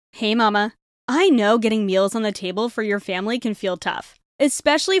Hey mama, I know getting meals on the table for your family can feel tough,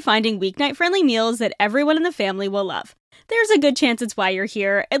 especially finding weeknight-friendly meals that everyone in the family will love. There's a good chance it's why you're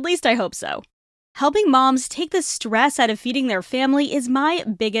here, at least I hope so. Helping moms take the stress out of feeding their family is my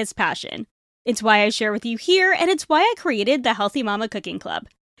biggest passion. It's why I share with you here, and it's why I created the Healthy Mama Cooking Club.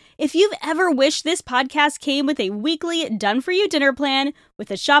 If you've ever wished this podcast came with a weekly done-for-you dinner plan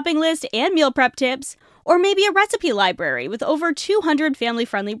with a shopping list and meal prep tips, or maybe a recipe library with over 200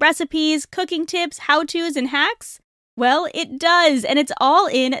 family-friendly recipes, cooking tips, how-tos, and hacks, well, it does, and it's all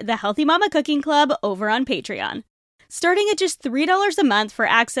in the Healthy Mama Cooking Club over on Patreon. Starting at just $3 a month for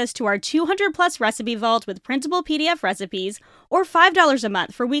access to our 200-plus recipe vault with printable PDF recipes, or $5 a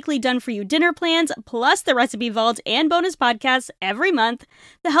month for weekly done-for-you dinner plans, plus the recipe vault and bonus podcasts every month,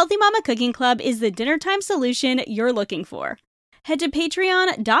 the Healthy Mama Cooking Club is the dinnertime solution you're looking for. Head to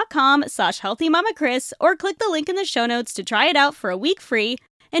patreon.com/healthymamachris or click the link in the show notes to try it out for a week free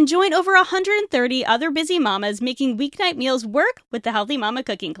and join over 130 other busy mamas making weeknight meals work with the Healthy Mama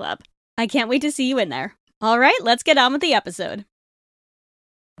Cooking Club. I can't wait to see you in there. All right, let's get on with the episode.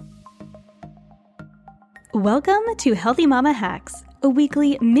 Welcome to Healthy Mama Hacks, a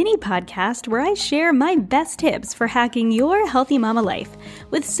weekly mini podcast where I share my best tips for hacking your healthy mama life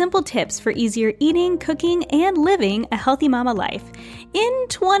with simple tips for easier eating, cooking, and living a healthy mama life in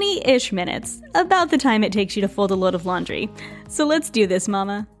 20-ish minutes, about the time it takes you to fold a load of laundry. So let's do this,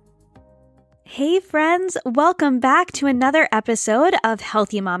 mama. Hey friends, welcome back to another episode of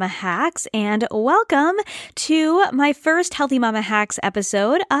Healthy Mama Hacks, and welcome to my first Healthy Mama Hacks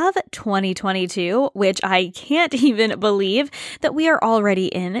episode of 2022, which I can't even believe that we are already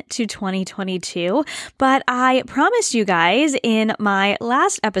into 2022, but I promised you guys in my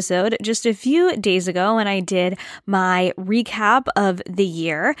last episode just a few days ago when I did my recap of the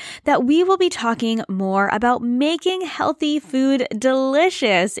year that we will be talking more about making healthy food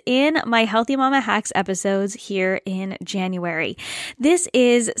delicious in my Healthy Mama Hacks episodes here in January. This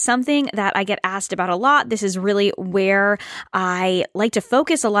is something that I get asked about a lot. This is really where I like to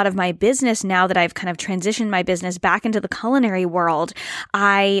focus a lot of my business now that I've kind of transitioned my business back into the culinary world.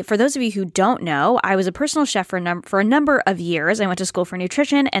 For those of you who don't know, I was a personal chef for a number of years. I went to school for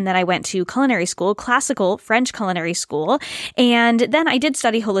nutrition, and then I went to culinary school, classical French culinary school, and then I did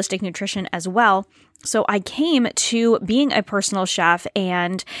study holistic nutrition as well. So I came to being a personal chef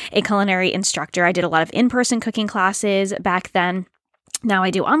and a culinary instructor. I did a lot of in-person cooking classes back then. Now I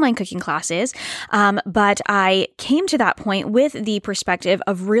do online cooking classes, but I came to that point with the perspective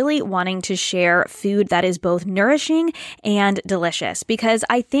of really wanting to share food that is both nourishing and delicious, because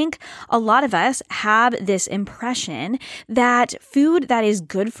I think a lot of us have this impression that food that is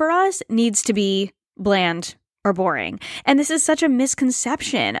good for us needs to be bland or boring. And this is such a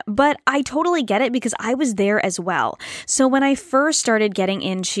misconception, but I totally get it because I was there as well. So when I first started getting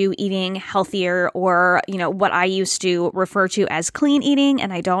into eating healthier, or, what I used to refer to as clean eating,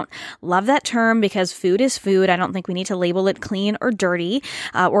 and I don't love that term because food is food. I don't think we need to label it clean or dirty,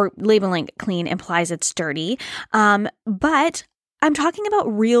 or labeling clean implies it's dirty. But I'm talking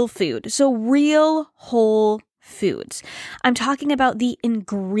about real food. So real whole foods. I'm talking about the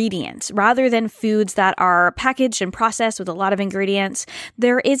ingredients rather than foods that are packaged and processed with a lot of ingredients.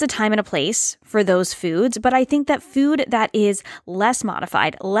 There is a time and a place for those foods, but I think that food that is less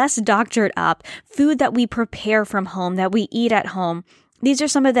modified, less doctored up, food that we prepare from home, that we eat at home, these are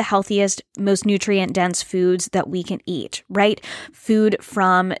some of the healthiest, most nutrient-dense foods that we can eat, right? Food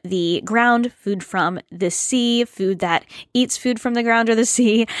from the ground, food from the sea, food that eats food from the ground or the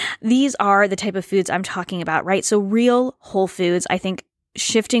sea. These are the type of foods I'm talking about, right? So real whole foods, I think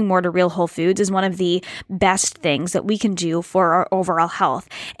shifting more to real whole foods is one of the best things that we can do for our overall health.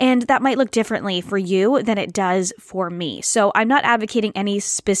 And that might look differently for you than it does for me. So I'm not advocating any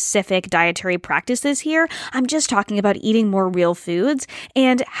specific dietary practices here. I'm just talking about eating more real foods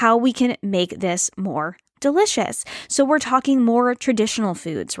and how we can make this more delicious. So we're talking more traditional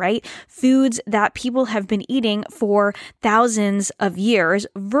foods, right? Foods that people have been eating for thousands of years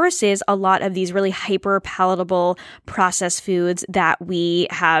versus a lot of these really hyper palatable processed foods that we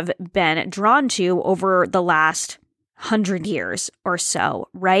have been drawn to over the last 100 years or so,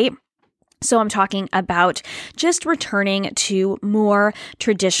 right? So I'm talking about just returning to more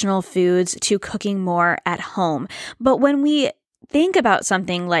traditional foods, to cooking more at home. But when we think about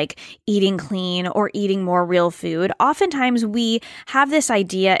something like eating clean or eating more real food, oftentimes we have this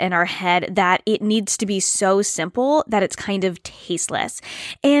idea in our head that it needs to be so simple that it's kind of tasteless.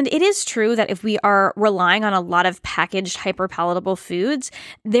 And it is true that if we are relying on a lot of packaged hyperpalatable foods,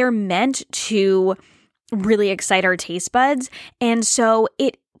 they're meant to really excite our taste buds. And so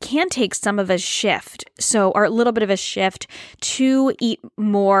it can take some of a shift, or a little bit of a shift to eat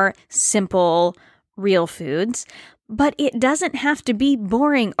more simple, real foods. But it doesn't have to be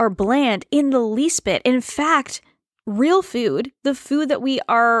boring or bland in the least bit. In fact, real food, the food that we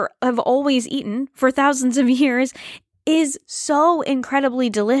have always eaten for thousands of years, is so incredibly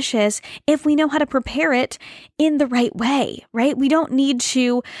delicious if we know how to prepare it in the right way, right? We don't need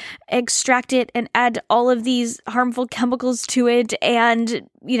to extract it and add all of these harmful chemicals to it and,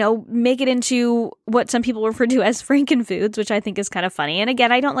 make it into what some people refer to as frankenfoods, which I think is kind of funny. And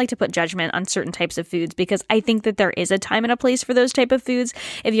again, I don't like to put judgment on certain types of foods because I think that there is a time and a place for those type of foods.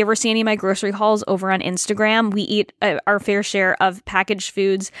 If you ever see any of my grocery hauls over on Instagram, we eat our fair share of packaged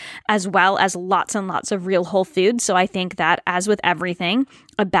foods as well as lots and lots of real whole foods. So I think that, as with everything,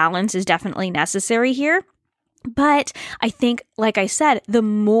 a balance is definitely necessary here. But I think, like I said, the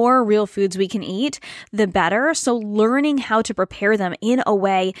more real foods we can eat, the better. So learning how to prepare them in a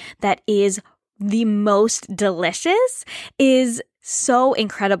way that is the most delicious is so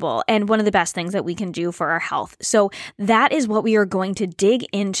incredible and one of the best things that we can do for our health. So that is what we are going to dig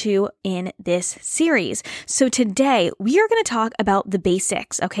into in this series. So today we are going to talk about the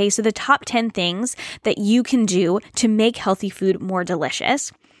basics, okay? So the top 10 things that you can do to make healthy food more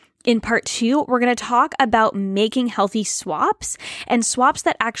delicious. In part 2, we're going to talk about making healthy swaps and swaps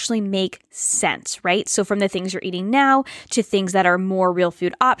that actually make sense, right? So from the things you're eating now to things that are more real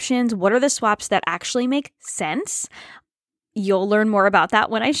food options, what are the swaps that actually make sense? You'll learn more about that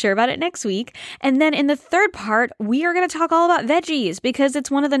when I share about it next week. And then in the third part, we are going to talk all about veggies because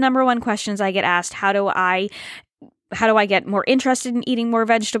it's one of the number one questions I get asked. How do I get more interested in eating more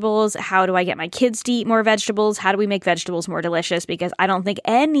vegetables? How do I get my kids to eat more vegetables? How do we make vegetables more delicious? Because I don't think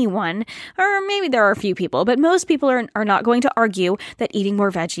anyone, or maybe there are a few people, but most people are not going to argue that eating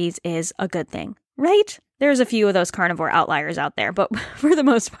more veggies is a good thing, right? There's a few of those carnivore outliers out there, but for the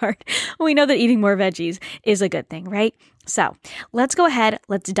most part, we know that eating more veggies is a good thing, right? So let's go ahead.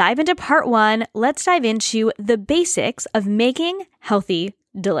 Let's dive into part 1. Let's dive into the basics of making healthy,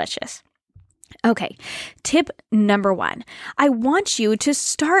 delicious. Okay, tip number 1. I want you to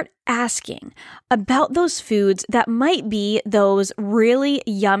start asking about those foods that might be those really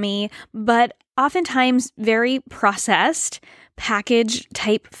yummy, but oftentimes very processed, package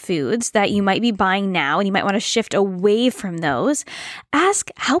type foods that you might be buying now, and you might want to shift away from those. Ask,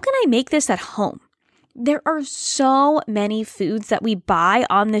 how can I make this at home? There are so many foods that we buy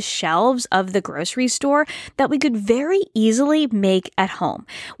on the shelves of the grocery store that we could very easily make at home.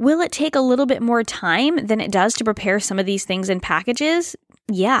 Will it take a little bit more time than it does to prepare some of these things in packages?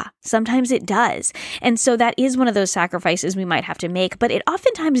 Yeah, sometimes it does. And so that is one of those sacrifices we might have to make, but it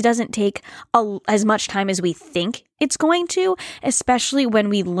oftentimes doesn't take as much time as we think it's going to, especially when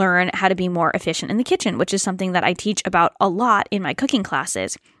we learn how to be more efficient in the kitchen, which is something that I teach about a lot in my cooking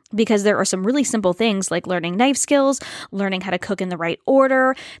classes. Because there are some really simple things like learning knife skills, learning how to cook in the right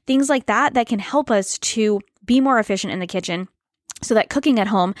order, things like that can help us to be more efficient in the kitchen so that cooking at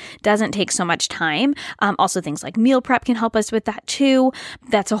home doesn't take so much time. Also things like meal prep can help us with that too.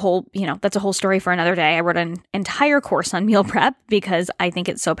 That's a whole story for another day. I wrote an entire course on meal prep because I think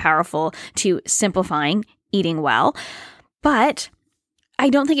it's so powerful to simplifying eating well. But I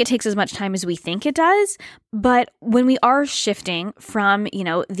don't think it takes as much time as we think it does, but when we are shifting from,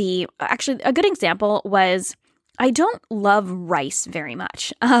 actually a good example was, I don't love rice very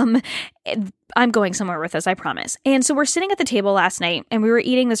much. I'm going somewhere with this, I promise. And so we're sitting at the table last night and we were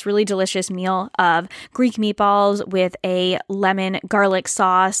eating this really delicious meal of Greek meatballs with a lemon garlic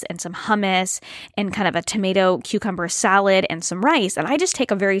sauce and some hummus and kind of a tomato cucumber salad and some rice. And I just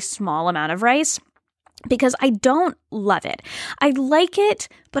take a very small amount of rice because I don't love it. I like it,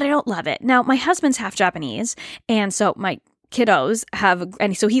 but I don't love it. Now, my husband's half Japanese, and so my kiddos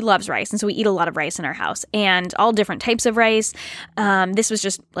and so he loves rice, and so we eat a lot of rice in our house, and all different types of rice. This was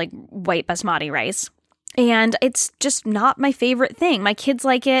just like white basmati rice, and it's just not my favorite thing. My kids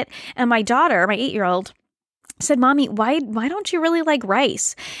like it, and my daughter, my 8-year-old, said, "Mommy, why don't you really like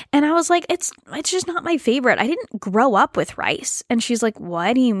rice?" And I was like, it's just not my favorite. I didn't grow up with rice. And she's like,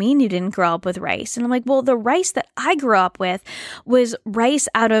 "What do you mean you didn't grow up with rice?" And I'm like, well, the rice that I grew up with was rice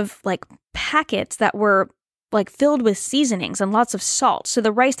out of like packets that were like filled with seasonings and lots of salt. So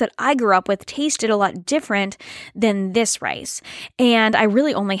the rice that I grew up with tasted a lot different than this rice. And I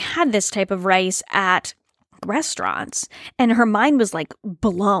really only had this type of rice at restaurants, and her mind was like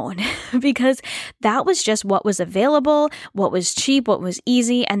blown because that was just what was available, what was cheap, what was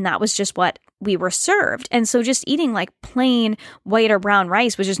easy, and that was just what we were served. And so just eating like plain white or brown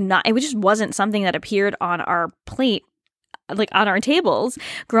rice was just not, it just wasn't something that appeared on our plate like on our tables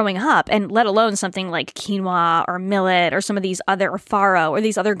growing up, and let alone something like quinoa or millet or some of these other, or farro, or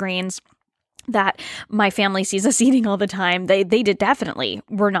these other grains that my family sees us eating all the time. They did definitely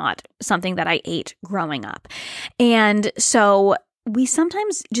were not something that I ate growing up. And so we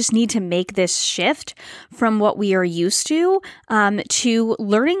sometimes just need to make this shift from what we are used to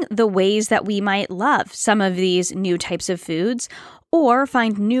learning the ways that we might love some of these new types of foods, or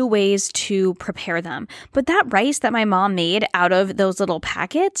find new ways to prepare them. But that rice that my mom made out of those little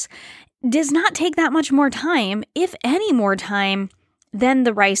packets does not take that much more time, if any more time, than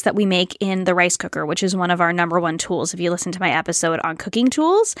the rice that we make in the rice cooker, which is one of our number one tools. If you listen to my episode on cooking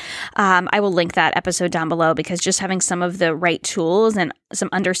tools, I will link that episode down below, because just having some of the right tools and some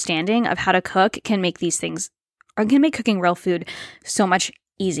understanding of how to cook can make these things, or can make cooking real food so much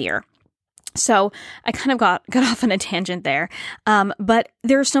easier. So I kind of got off on a tangent there. But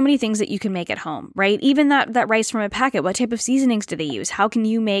there are so many things that you can make at home, right? Even that rice from a packet, what type of seasonings do they use? How can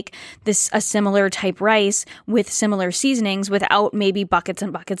you make this a similar type rice with similar seasonings without maybe buckets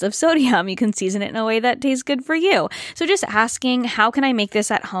and buckets of sodium? You can season it in a way that tastes good for you. So just asking, how can I make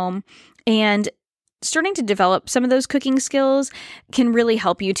this at home? And starting to develop some of those cooking skills can really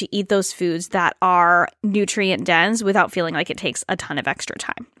help you to eat those foods that are nutrient dense without feeling like it takes a ton of extra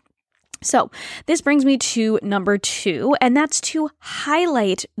time. So this brings me to number 2, and that's to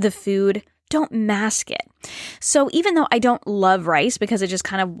highlight the food. Don't mask it. So even though I don't love rice, because it just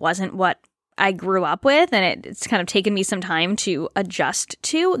kind of wasn't what I grew up with, and it's kind of taken me some time to adjust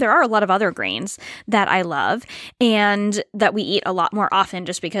to, there are a lot of other grains that I love and that we eat a lot more often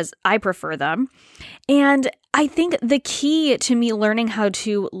just because I prefer them. And I think the key to me learning how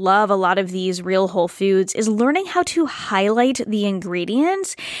to love a lot of these real whole foods is learning how to highlight the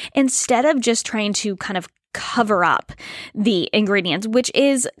ingredients instead of just trying to kind of cover up the ingredients, which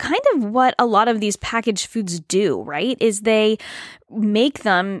is kind of what a lot of these packaged foods do, right? Is they make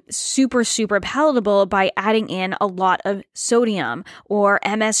them super, super palatable by adding in a lot of sodium or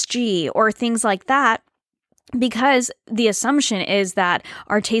MSG or things like that, because the assumption is that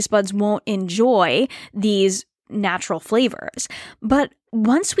our taste buds won't enjoy these natural flavors. But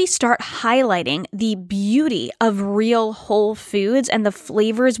once we start highlighting the beauty of real whole foods and the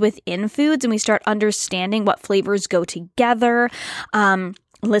flavors within foods, and we start understanding what flavors go together,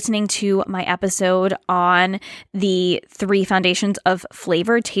 listening to my episode on the 3 foundations of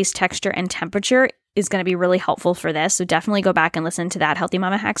flavor, taste, texture, and temperature is going to be really helpful for this. So definitely go back and listen to that Healthy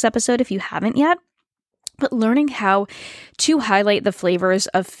Mama Hacks episode if you haven't yet. But learning how to highlight the flavors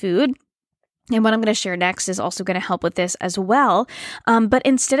of food, and what I'm going to share next is also going to help with this as well. But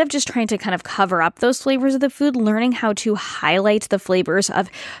instead of just trying to kind of cover up those flavors of the food, learning how to highlight the flavors of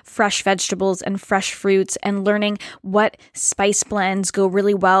fresh vegetables and fresh fruits, and learning what spice blends go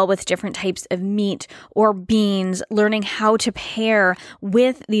really well with different types of meat or beans, learning how to pair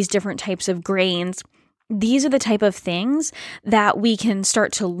with these different types of grains. These are the type of things that we can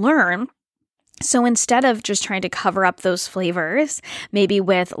start to learn. So instead of just trying to cover up those flavors, maybe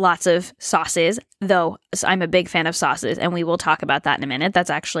with lots of sauces, though I'm a big fan of sauces, and we will talk about that in a minute. That's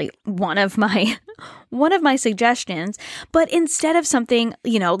actually one of my suggestions. But instead of something,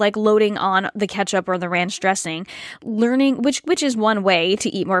 like loading on the ketchup or the ranch dressing, learning, which is one way to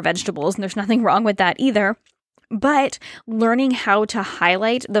eat more vegetables, and there's nothing wrong with that either. But learning how to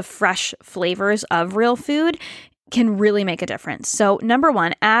highlight the fresh flavors of real food can really make a difference. So number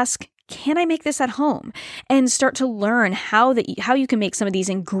 1, ask, can I make this at home? And start to learn how you can make some of these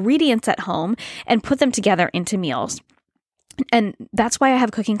ingredients at home and put them together into meals. And that's why I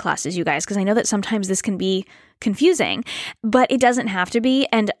have cooking classes, you guys, because I know that sometimes this can be confusing, but it doesn't have to be.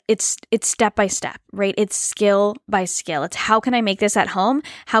 And it's step by step, right? It's skill by skill. It's how can I make this at home?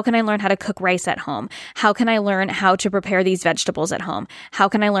 How can I learn how to cook rice at home? How can I learn how to prepare these vegetables at home? How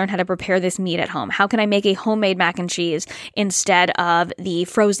can I learn how to prepare this meat at home? How can I make a homemade mac and cheese instead of the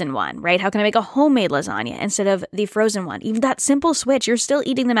frozen one, right? How can I make a homemade lasagna instead of the frozen one? Even that simple switch, you're still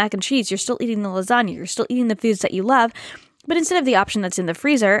eating the mac and cheese, you're still eating the lasagna, you're still eating the foods that you love. But instead of the option that's in the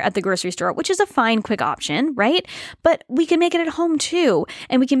freezer at the grocery store, which is a fine, quick option, right? But we can make it at home too.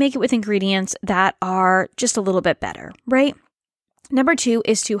 And we can make it with ingredients that are just a little bit better, right? Number 2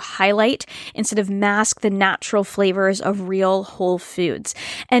 is to highlight instead of mask the natural flavors of real whole foods.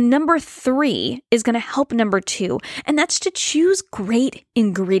 And number 3 is going to help number 2, and that's to choose great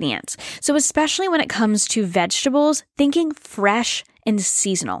ingredients. So especially when it comes to vegetables, thinking fresh and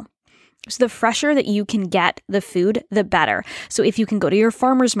seasonal. So the fresher that you can get the food, the better. So if you can go to your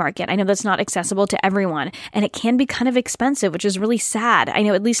farmer's market, I know that's not accessible to everyone, and it can be kind of expensive, which is really sad. I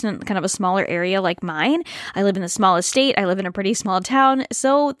know, at least in kind of a smaller area like mine, I live in the smallest state, I live in a pretty small town,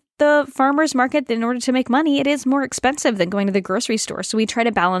 so the farmer's market, in order to make money, it is more expensive than going to the grocery store. So we try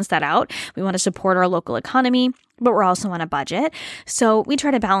to balance that out. We want to support our local economy, but we're also on a budget. So we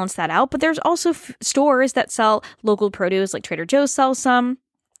try to balance that out. But there's also stores that sell local produce, like Trader Joe's sells some,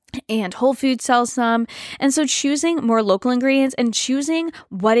 and Whole Foods sells some. And so choosing more local ingredients and choosing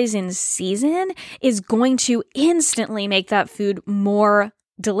what is in season is going to instantly make that food more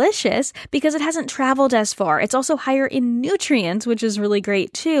delicious because it hasn't traveled as far. It's also higher in nutrients, which is really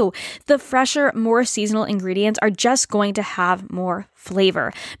great too. The fresher, more seasonal ingredients are just going to have more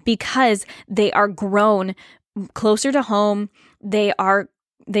flavor because they are grown closer to home. They are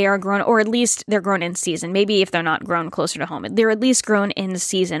grown, or at least they're grown in season. Maybe if they're not grown closer to home, they're at least grown in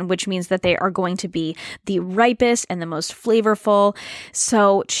season, which means that they are going to be the ripest and the most flavorful.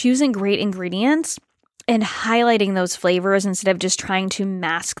 So choosing great ingredients and highlighting those flavors instead of just trying to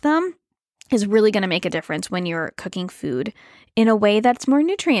mask them is really going to make a difference when you're cooking food in a way that's more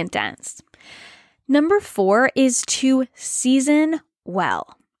nutrient dense. Number 4 is to season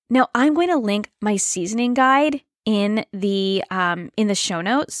well. Now, I'm going to link my seasoning guide in the show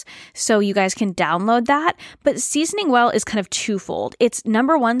notes, so you guys can download that. But seasoning well is kind of twofold. It's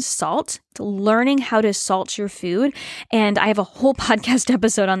number 1, salt. It's learning how to salt your food. And I have a whole podcast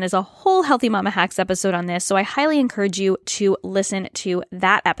episode on this, a whole Healthy Mama Hacks episode on this. So I highly encourage you to listen to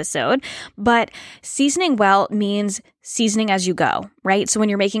that episode. But seasoning well means seasoning as you go, right? So when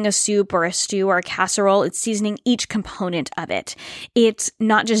you're making a soup or a stew or a casserole, it's seasoning each component of it. It's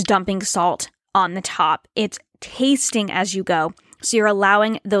not just dumping salt on the top. It's tasting as you go. So you're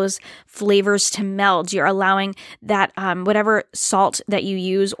allowing those flavors to meld. You're allowing that whatever salt that you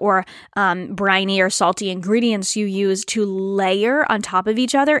use or briny or salty ingredients you use to layer on top of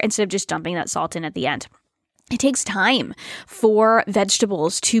each other instead of just dumping that salt in at the end. It takes time for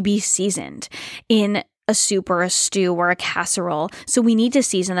vegetables to be seasoned in a soup or a stew or a casserole. So we need to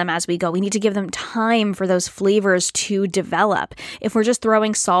season them as we go. We need to give them time for those flavors to develop. If we're just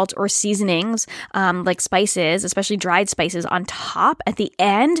throwing salt or seasonings, like spices, especially dried spices, on top at the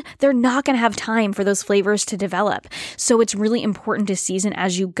end, they're not going to have time for those flavors to develop. So it's really important to season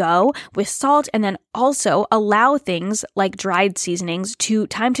as you go with salt, and then also allow things like dried seasonings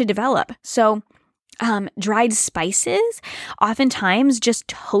time to develop. So dried spices, oftentimes just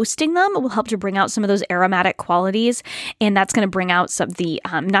toasting them will help to bring out some of those aromatic qualities. And that's going to bring out some of the,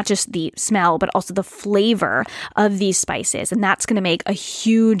 not just the smell, but also the flavor of these spices. And that's going to make a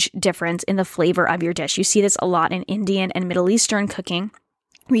huge difference in the flavor of your dish. You see this a lot in Indian and Middle Eastern cooking,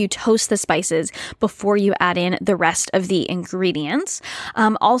 where you toast the spices before you add in the rest of the ingredients.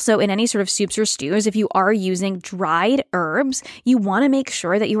 Also, in any sort of soups or stews, if you are using dried herbs, you want to make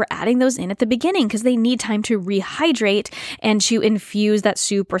sure that you are adding those in at the beginning because they need time to rehydrate and to infuse that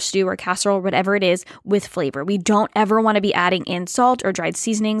soup or stew or casserole, whatever it is, with flavor. We don't ever want to be adding in salt or dried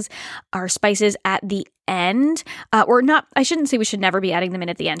seasonings or spices at the end, or not. I shouldn't say we should never be adding them in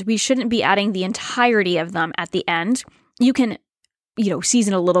at the end. We shouldn't be adding the entirety of them at the end. You can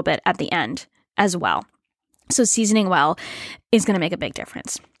season a little bit at the end as well. So seasoning well is going to make a big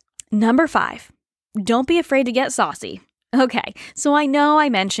difference. Number 5, don't be afraid to get saucy. Okay, so I know I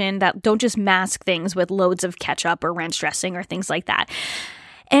mentioned that don't just mask things with loads of ketchup or ranch dressing or things like that.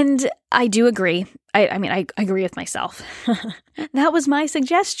 And I do agree. I agree with myself. That was my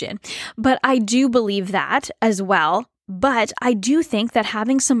suggestion. But I do believe that as well. But I do think that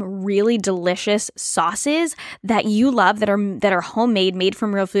having some really delicious sauces that you love that are homemade, made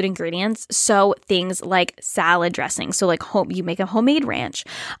from real food ingredients, so things like salad dressing, so like you make a homemade ranch,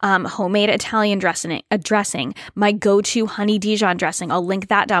 homemade Italian dressing, my go-to honey Dijon dressing, I'll link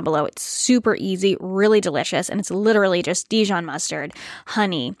that down below. It's super easy, really delicious, and it's literally just Dijon mustard,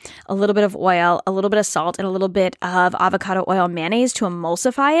 honey, a little bit of oil, a little bit of salt, and a little bit of avocado oil mayonnaise to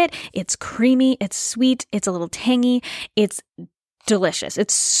emulsify it. It's creamy, it's sweet, it's a little tangy. It's delicious.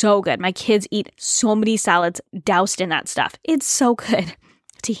 It's so good. My kids eat so many salads doused in that stuff. It's so good.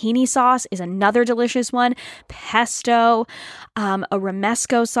 Tahini sauce is another delicious one. Pesto, a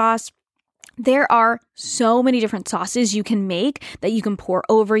romesco sauce. There are so many different sauces you can make that you can pour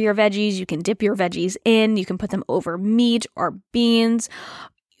over your veggies. You can dip your veggies in. You can put them over meat or beans.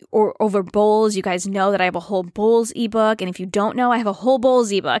 or over bowls. You guys know that I have a whole bowls ebook. And if you don't know, I have a whole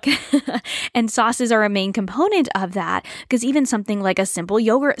bowls ebook. And sauces are a main component of that, because even something like a simple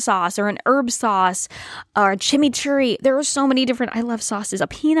yogurt sauce or an herb sauce or chimichurri, there are so many different, I love sauces, a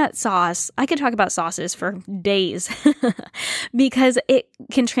peanut sauce. I could talk about sauces for days because it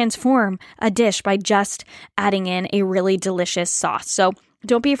can transform a dish by just adding in a really delicious sauce. So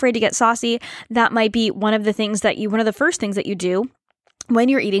don't be afraid to get saucy. That might be one of the first things that you do when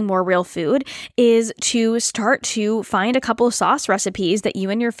you're eating more real food is to start to find a couple of sauce recipes that you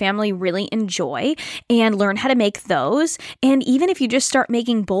and your family really enjoy and learn how to make those. And even if you just start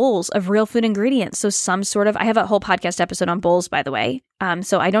making bowls of real food ingredients, so I have a whole podcast episode on bowls, by the way.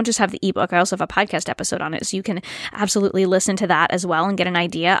 So I don't just have the ebook, I also have a podcast episode on it. So you can absolutely listen to that as well and get an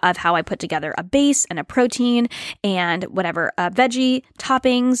idea of how I put together a base and a protein and whatever, veggie,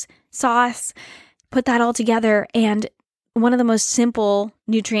 toppings, sauce, put that all together. And one of the most simple,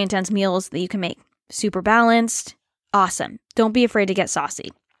 nutrient-dense meals that you can make. Super balanced, awesome. Don't be afraid to get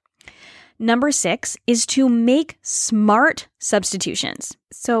saucy. Number 6 is to make smart substitutions.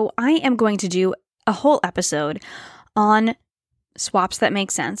 So I am going to do a whole episode on swaps that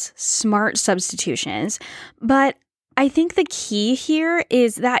make sense, smart substitutions. But I think the key here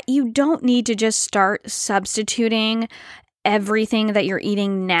is that you don't need to just start substituting everything that you're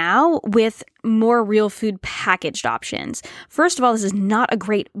eating now with more real food packaged options. First of all, this is not a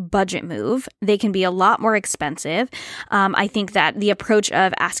great budget move. They can be a lot more expensive. I think that the approach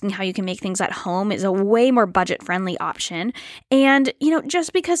of asking how you can make things at home is a way more budget-friendly option. And,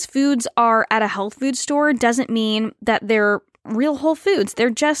 just because foods are at a health food store doesn't mean that they're real whole foods. They're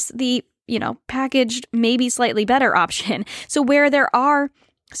just the, packaged, maybe slightly better option. So where there are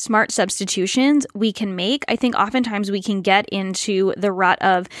smart substitutions we can make, I think oftentimes we can get into the rut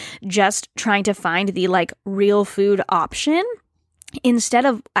of just trying to find the real food option instead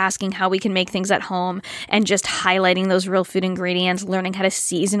of asking how we can make things at home and just highlighting those real food ingredients, learning how to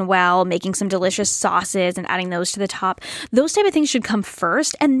season well, making some delicious sauces and adding those to the top. Those type of things should come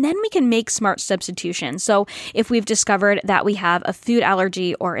first, and then we can make smart substitutions. So if we've discovered that we have a food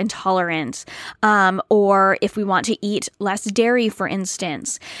allergy or intolerance, or if we want to eat less dairy, for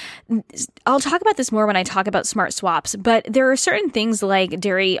instance, I'll talk about this more when I talk about smart swaps, but there are certain things like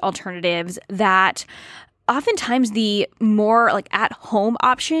dairy alternatives that oftentimes the more at-home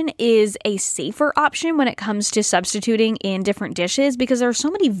option is a safer option when it comes to substituting in different dishes, because there are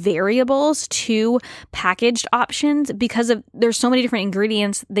so many variables to packaged options because there's so many different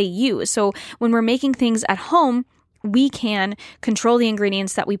ingredients they use. So when we're making things at home, we can control the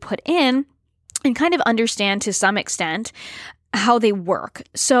ingredients that we put in and kind of understand to some extent how they work.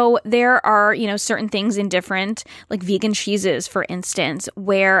 So there are, certain things in different, vegan cheeses, for instance,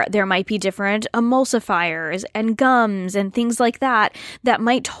 where there might be different emulsifiers and gums and things like that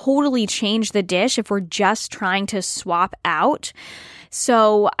might totally change the dish if we're just trying to swap out.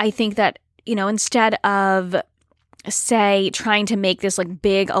 So I think that, instead of trying to make this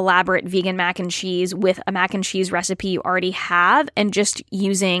big elaborate vegan mac and cheese with a mac and cheese recipe you already have and just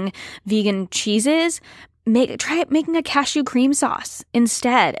using vegan cheeses, try making a cashew cream sauce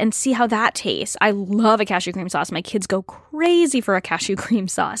instead and see how that tastes. I love a cashew cream sauce. My kids go crazy for a cashew cream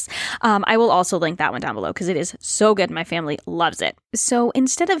sauce. I will also link that one down below because it is so good. My family loves it. So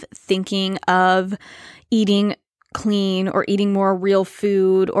instead of thinking of eating clean or eating more real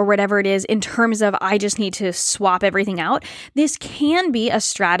food or whatever it is in terms of I just need to swap everything out, this can be a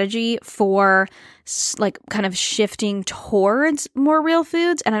strategy for kind of shifting towards more real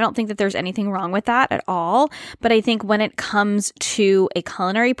foods. And I don't think that there's anything wrong with that at all. But I think when it comes to a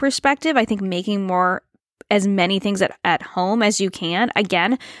culinary perspective, I think making as many things at home as you can,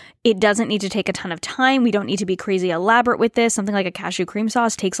 again, it doesn't need to take a ton of time. We don't need to be crazy elaborate with this. Something like a cashew cream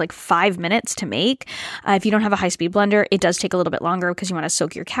sauce takes 5 minutes to make. If you don't have a high-speed blender, it does take a little bit longer because you want to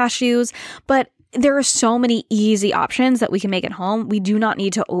soak your cashews. But there are so many easy options that we can make at home. We do not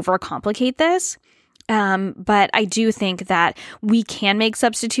need to overcomplicate this. But I do think that we can make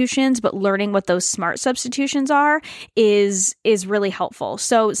substitutions, but learning what those smart substitutions are is really helpful.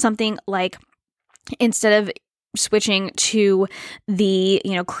 So something like, instead of switching to the,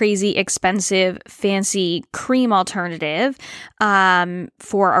 crazy expensive fancy cream alternative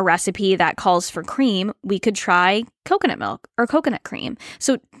for a recipe that calls for cream, we could try coconut milk or coconut cream.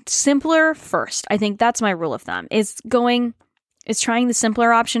 So simpler first. I think that's my rule of thumb, is trying the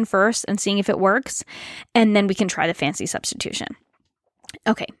simpler option first and seeing if it works, and then we can try the fancy substitution.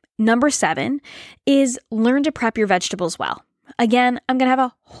 Okay, number 7 is learn to prep your vegetables well. Again, I'm going to have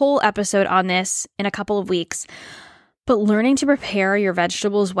a whole episode on this in a couple of weeks, But learning to prepare your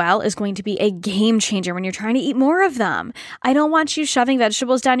vegetables well is going to be a game changer when you're trying to eat more of them. I don't want you shoving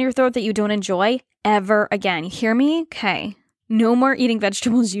vegetables down your throat that you don't enjoy ever again. You hear me? Okay. No more eating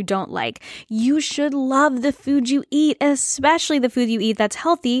vegetables you don't like. You should love the food you eat, especially the food you eat that's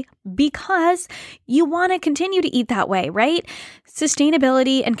healthy, because you want to continue to eat that way, right?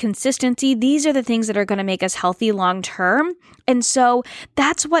 Sustainability and consistency, these are the things that are going to make us healthy long term. And so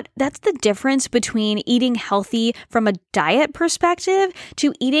that's the difference between eating healthy from a diet perspective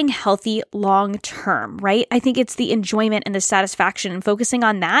to eating healthy long term, right? I think it's the enjoyment and the satisfaction and focusing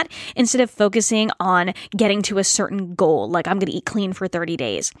on that instead of focusing on getting to a certain goal, like I'm going to eat clean for 30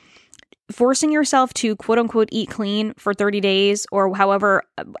 days. Forcing yourself to quote unquote eat clean for 30 days or however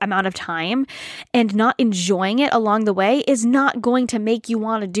amount of time and not enjoying it along the way is not going to make you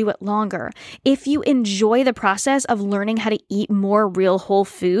want to do it longer. If you enjoy the process of learning how to eat more real whole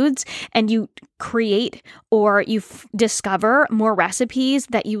foods and you create or you discover more recipes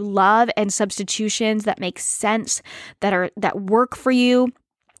that you love and substitutions that make sense, that work for you,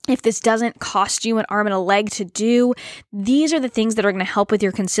 if this doesn't cost you an arm and a leg to do, these are the things that are going to help with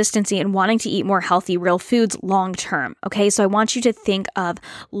your consistency and wanting to eat more healthy, real foods long term. Okay, so I want you to think of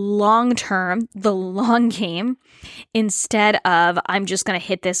long term, the long game, instead of I'm just going to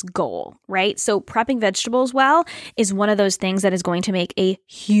hit this goal, right? So prepping vegetables well is one of those things that is going to make a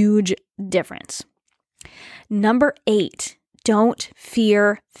huge difference. Number 8, don't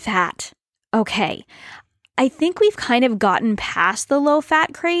fear fat. Okay. I think we've kind of gotten past the low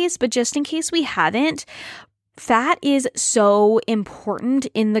fat craze, but just in case we haven't, fat is so important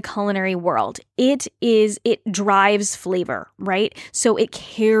in the culinary world. It drives flavor, right? So it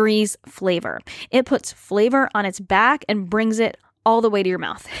carries flavor. It puts flavor on its back and brings it all the way to your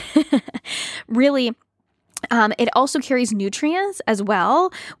mouth. Really, it also carries nutrients as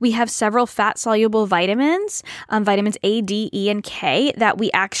well. We have several fat-soluble vitamins, vitamins A, D, E, and K, that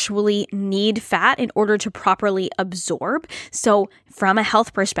we actually need fat in order to properly absorb. So from a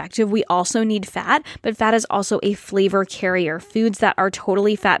health perspective, we also need fat, but fat is also a flavor carrier. Foods that are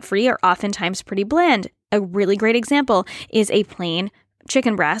totally fat-free are oftentimes pretty bland. A really great example is a plain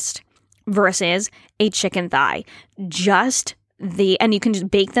chicken breast versus a chicken thigh. And you can just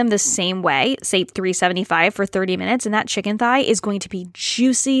bake them the same way, say 375 for 30 minutes, and that chicken thigh is going to be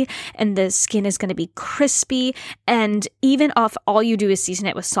juicy and the skin is going to be crispy. And even if all you do is season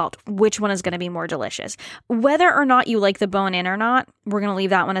it with salt, which one is going to be more delicious? Whether or not you like the bone in or not, we're going to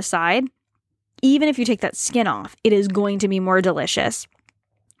leave that one aside. Even if you take that skin off, it is going to be more delicious.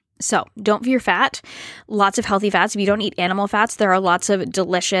 So don't fear fat. Lots of healthy fats. If you don't eat animal fats, there are lots of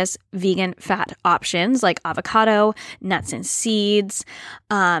delicious vegan fat options like avocado, nuts and seeds,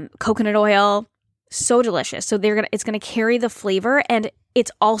 coconut oil. So delicious. So it's going to carry the flavor, and it's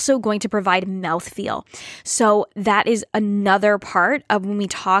also going to provide mouthfeel. So that is another part of when we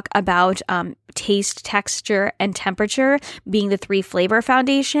talk about taste, texture, and temperature being the 3 flavor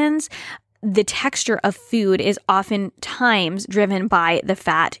foundations. The texture of food is oftentimes driven by the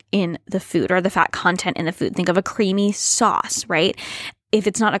fat in the food or the fat content in the food. Think of a creamy sauce, right? If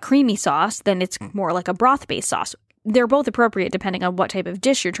it's not a creamy sauce, then it's more like a broth-based sauce. They're both appropriate depending on what type of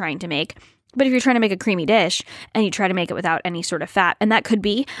dish you're trying to make. But if you're trying to make a creamy dish and you try to make it without any sort of fat, and that could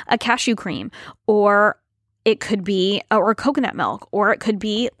be a cashew cream, or it could be or coconut milk, or it could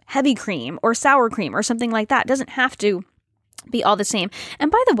be heavy cream or sour cream or something like that. It doesn't have to be all the same.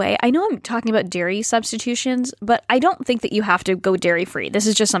 And by the way, I know I'm talking about dairy substitutions, but I don't think that you have to go dairy free. This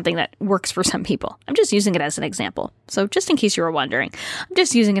is just something that works for some people. I'm just using it as an example. So just in case you were wondering, I'm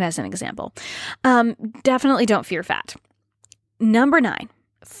just using it as an example. Definitely don't fear fat. Number 9,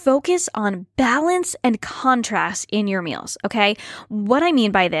 focus on balance and contrast in your meals. Okay. What I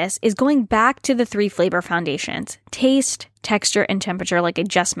mean by this is going back to the 3 flavor foundations: taste, texture, and temperature, like I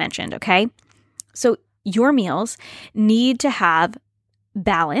just mentioned. Okay. So your meals need to have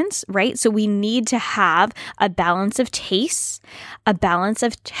balance, right? So we need to have a balance of tastes, a balance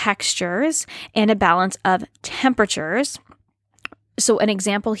of textures, and a balance of temperatures. So an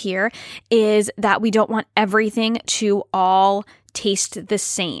example here is that we don't want everything to all taste the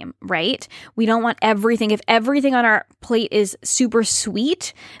same, right? We don't want everything. If everything on our plate is super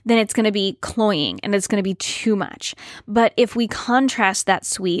sweet, then it's going to be cloying and it's going to be too much. But if we contrast that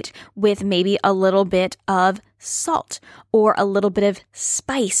sweet with maybe a little bit of salt or a little bit of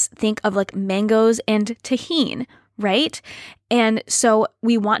spice, think of like mangoes and tahini, right? And so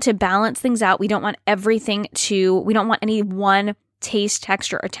we want to balance things out. We don't want any one taste,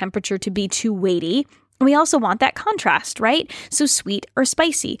 texture, or temperature to be too weighty. We also want that contrast, right? So sweet or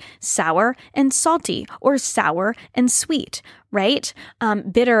spicy, sour and salty, or sour and sweet, right?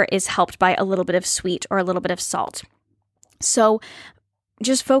 Bitter is helped by a little bit of sweet or a little bit of salt. So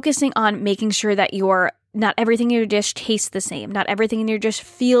just focusing on making sure that not everything in your dish tastes the same, not everything in your dish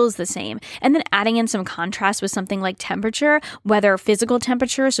feels the same, and then adding in some contrast with something like temperature, whether physical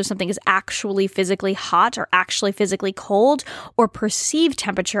temperature, so something is actually physically hot or actually physically cold, or perceived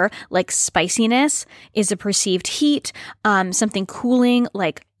temperature, like spiciness is a perceived heat, something cooling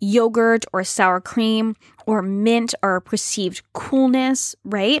like yogurt or sour cream, or mint or a perceived coolness,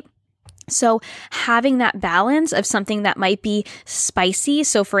 right? So having that balance of something that might be spicy.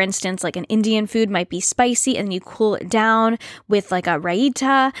 So for instance, like an Indian food might be spicy and you cool it down with like a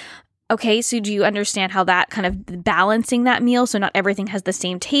raita. Okay, so do you understand how that kind of balancing that meal so not everything has the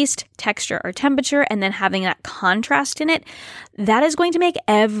same taste, texture, or temperature, and then having that contrast in it, that is going to make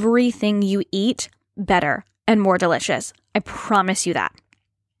everything you eat better and more delicious. I promise you that.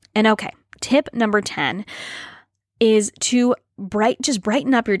 And okay, tip number 10 is to just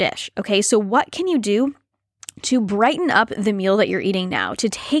brighten up your dish. Okay, so what can you do to brighten up the meal that you're eating now, to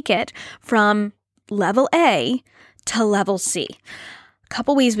take it from level A to level C? A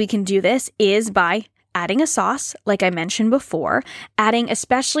couple ways we can do this is by adding a sauce, like I mentioned before, adding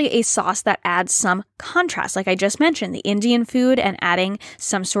especially a sauce that adds some contrast, like I just mentioned, the Indian food, and adding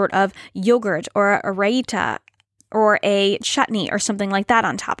some sort of yogurt or a raita or a chutney or something like that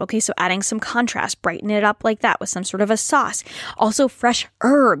on top. Okay, so adding some contrast, brighten it up like that with some sort of a sauce. Also, fresh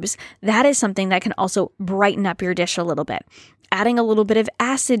herbs. That is something that can also brighten up your dish a little bit. Adding a little bit of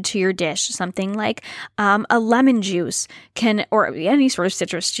acid to your dish, something like a lemon juice or any sort of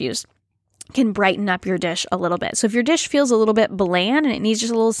citrus juice, can brighten up your dish a little bit. So if your dish feels a little bit bland and it needs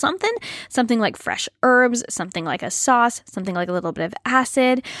just a little something like fresh herbs, something like a sauce, something like a little bit of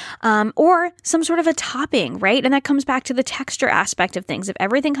acid, or some sort of a topping, right? And that comes back to the texture aspect of things. If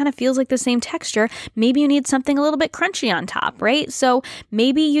everything kind of feels like the same texture, maybe you need something a little bit crunchy on top, right? So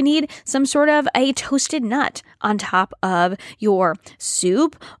maybe you need some sort of a toasted nut on top of your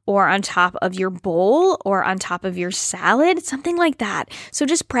soup or on top of your bowl or on top of your salad, something like that. So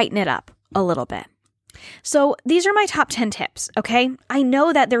just brighten it up a little bit. So these are my top 10 tips, okay? I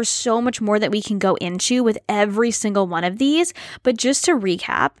know that there's so much more that we can go into with every single one of these, but just to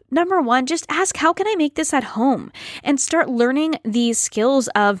recap, number 1, just ask, how can I make this at home? And start learning these skills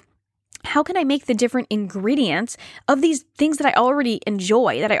of how can I make the different ingredients of these things that I already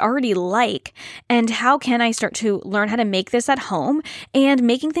enjoy, that I already like, and how can I start to learn how to make this at home? And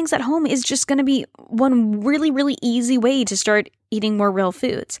making things at home is just going to be one really, really easy way to start eating more real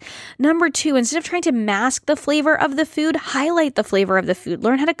foods. Number 2, instead of trying to mask the flavor of the food, highlight the flavor of the food.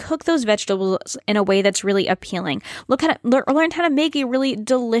 Learn how to cook those vegetables in a way that's really appealing. Learn how to make a really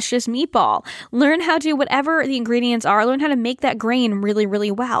delicious meatball. Learn how to, whatever the ingredients are, learn how to make that grain really,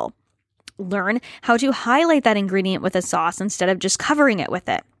 really well. Learn how to highlight that ingredient with a sauce instead of just covering it with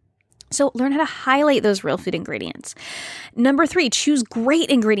it. So learn how to highlight those real food ingredients. Number 3, choose great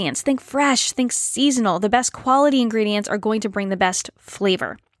ingredients. Think fresh, think seasonal. The best quality ingredients are going to bring the best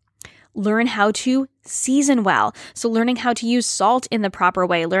flavor. Learn how to season well. So learning how to use salt in the proper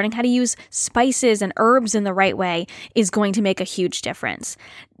way, learning how to use spices and herbs in the right way is going to make a huge difference.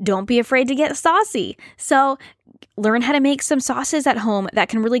 Don't be afraid to get saucy. So learn how to make some sauces at home that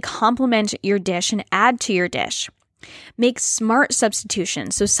can really complement your dish and add to your dish. Make smart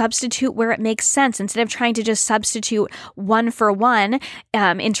substitutions. So substitute where it makes sense instead of trying to just substitute one for one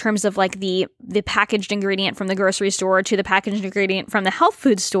in terms of like the packaged ingredient from the grocery store to the packaged ingredient from the health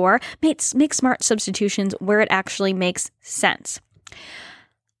food store. Make smart substitutions where it actually makes sense.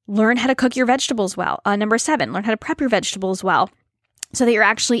 Learn how to cook your vegetables well. Number 7, learn how to prep your vegetables well, so that you're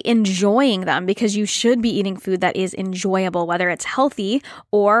actually enjoying them, because you should be eating food that is enjoyable, whether it's healthy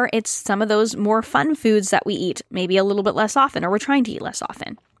or it's some of those more fun foods that we eat maybe a little bit less often, or we're trying to eat less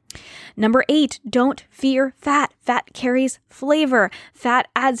often. Number 8, don't fear fat. Fat carries flavor. Fat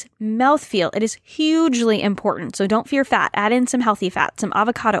adds mouthfeel. It is hugely important. So don't fear fat. Add in some healthy fat, some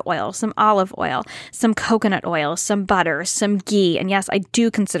avocado oil, some olive oil, some coconut oil, some butter, some ghee. And yes, I do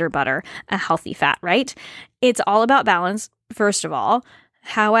consider butter a healthy fat, right? It's all about balance, first of all.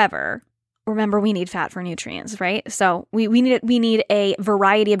 However, remember, we need fat for nutrients, right? So we need a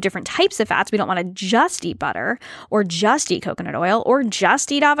variety of different types of fats. We don't want to just eat butter or just eat coconut oil or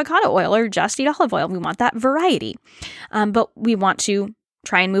just eat avocado oil or just eat olive oil. We want that variety. But we want to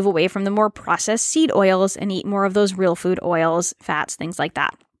try and move away from the more processed seed oils and eat more of those real food oils, fats, things like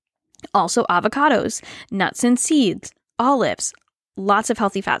that. Also avocados, nuts and seeds, olives, lots of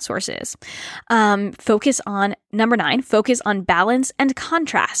healthy fat sources. Focus on number 9, focus on balance and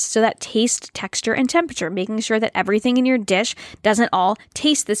contrast. So that taste, texture, and temperature, making sure that everything in your dish doesn't all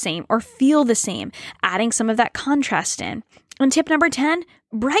taste the same or feel the same, adding some of that contrast in. And tip number 10,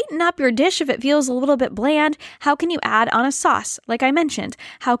 brighten up your dish if it feels a little bit bland. How can you add on a sauce? Like I mentioned,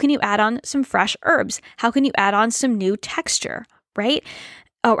 how can you add on some fresh herbs? How can you add on some new texture, right?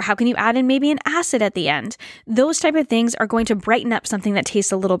 Or how can you add in maybe an acid at the end? Those type of things are going to brighten up something that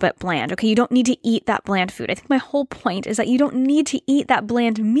tastes a little bit bland. Okay, you don't need to eat that bland food. I think my whole point is that you don't need to eat that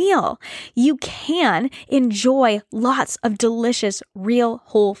bland meal. You can enjoy lots of delicious, real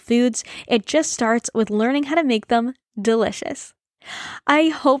whole foods. It just starts with learning how to make them delicious. I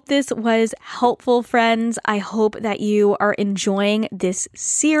hope this was helpful, friends. I hope that you are enjoying this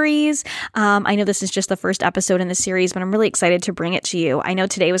series. I know this is just the first episode in the series, but I'm really excited to bring it to you. I know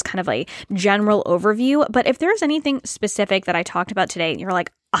today was kind of a general overview, but if there's anything specific that I talked about today, and you're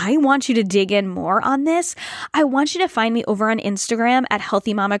like, I want you to dig in more on this, I want you to find me over on Instagram at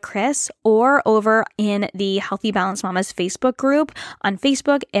Healthy Mama Chris or over in the Healthy Balanced Mamas Facebook group on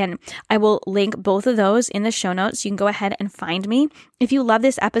Facebook. And I will link both of those in the show notes. You can go ahead and find me. If you love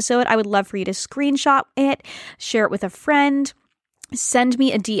this episode, I would love for you to screenshot it, share it with a friend. Send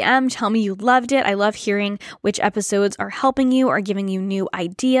me a DM. Tell me you loved it. I love hearing which episodes are helping you or giving you new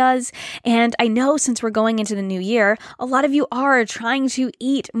ideas. And I know since we're going into the new year, a lot of you are trying to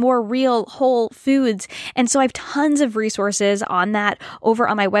eat more real whole foods. And so I have tons of resources on that over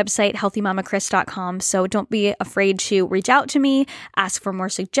on my website, healthymamachris.com. So don't be afraid to reach out to me, ask for more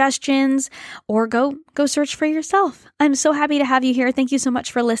suggestions, or go search for yourself. I'm so happy to have you here. Thank you so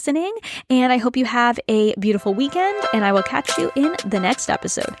much for listening. And I hope you have a beautiful weekend, and I will catch you in the next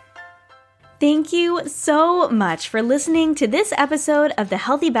episode. Thank you so much for listening to this episode of the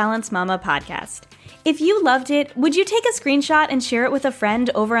Healthy Balanced Mama podcast. If you loved it, would you take a screenshot and share it with a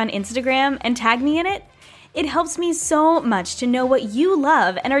friend over on Instagram and tag me in it? It helps me so much to know what you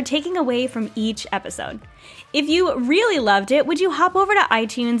love and are taking away from each episode. If you really loved it, would you hop over to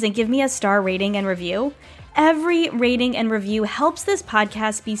iTunes and give me a star rating and review? Every rating and review helps this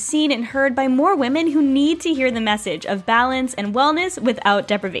podcast be seen and heard by more women who need to hear the message of balance and wellness without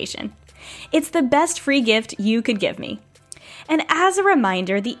deprivation. It's the best free gift you could give me. And as a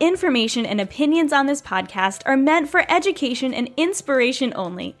reminder, the information and opinions on this podcast are meant for education and inspiration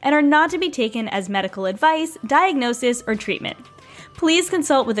only and are not to be taken as medical advice, diagnosis, or treatment. Please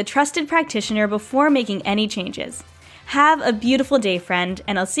consult with a trusted practitioner before making any changes. Have a beautiful day, friend,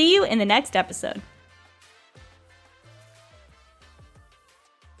 and I'll see you in the next episode.